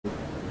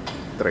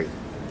3.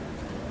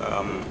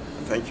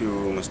 Thank you,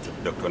 Mr.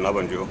 Dr.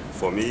 Onabanjo.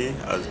 For me,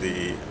 as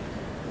the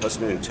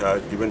person in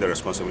charge, given the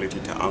responsibility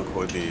to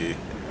anchor the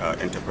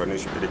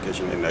entrepreneurship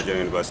education in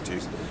Nigerian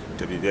universities,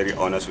 to be very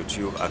honest with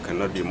you, I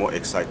cannot be more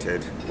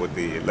excited with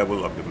the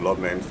level of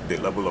development, the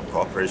level of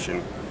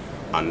cooperation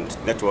and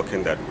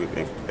networking that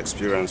we've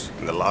experienced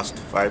in the last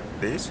 5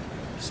 days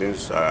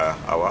since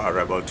our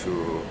arrival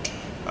to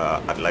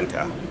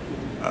Atlanta.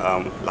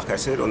 Like I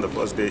said on the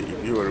first day,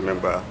 if you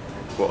remember,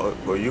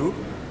 for you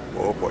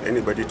or for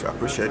anybody to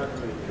appreciate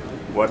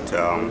what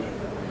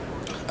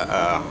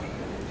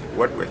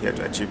we're here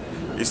to achieve,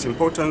 it's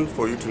important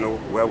for you to know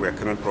where we're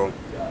coming from,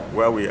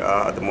 where we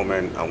are at the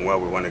moment, and where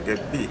we want to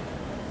be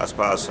as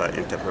far as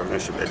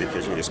entrepreneurship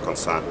education is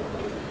concerned.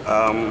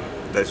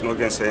 There's no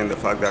gainsaying the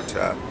fact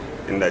that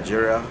in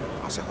Nigeria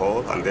as a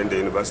whole, and then the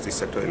university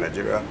sector in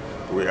Nigeria,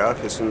 we are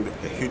facing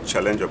a huge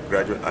challenge of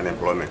graduate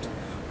unemployment.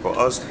 For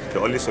us,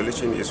 the only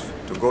solution is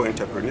to go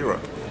entrepreneurial.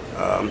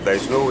 There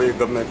is no way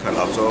government can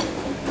absorb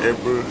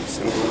every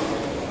single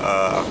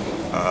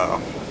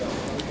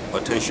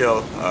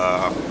potential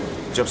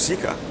job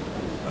seeker.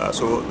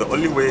 So the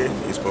only way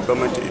is for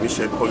government to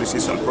initiate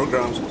policies and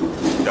programs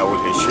that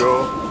will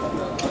ensure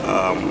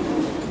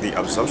the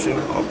absorption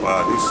of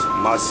these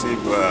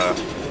massive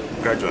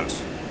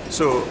graduates.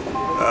 So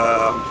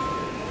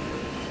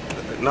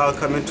now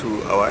coming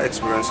to our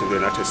experience in the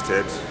United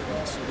States,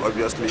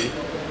 obviously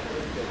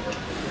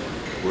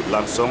we've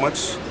learned so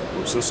much,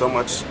 we've seen so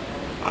much,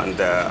 and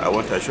I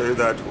want to assure you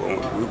that when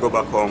we go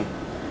back home,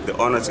 the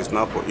onus is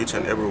now for each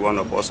and every one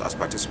of us as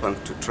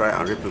participants to try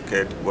and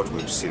replicate what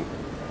we've seen.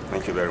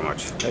 Thank you very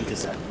much. Thank you,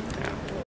 sir.